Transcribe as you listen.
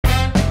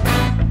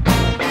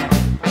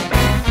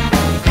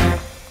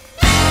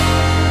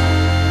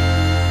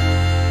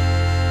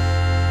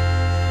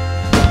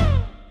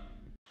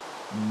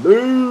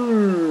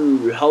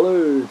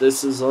Hello,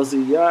 this is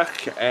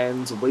AussieYak,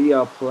 and we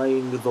are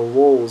playing The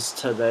Walls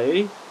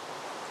today.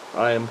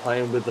 I am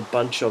playing with a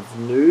bunch of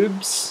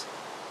noobs.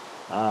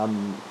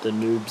 The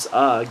noobs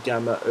are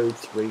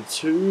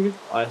Gamma032,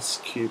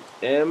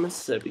 IceCubeM,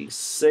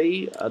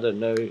 SebiC. I don't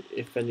know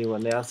if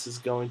anyone else is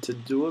going to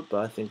do it,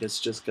 but I think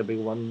it's just going to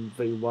be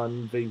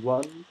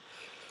 1v1v1.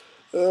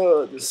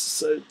 Oh, this is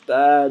so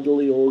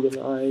badly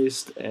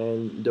organized,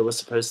 and there was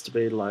supposed to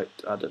be like,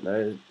 I don't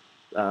know,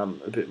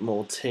 a bit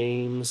more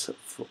teams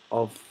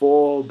of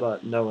 4,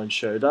 but no one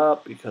showed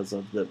up because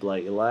of the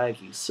bloody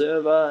laggy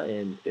server,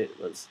 and it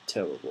was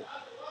terrible.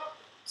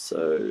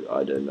 So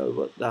I don't know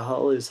what the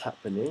hell is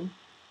happening,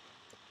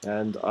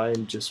 and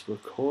I'm just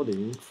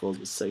recording for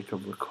the sake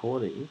of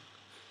recording.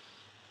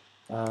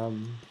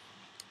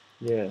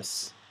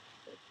 Yes,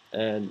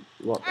 and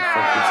what the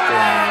fuck is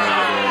going on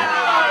over there?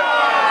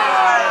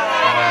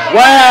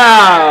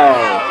 Wow!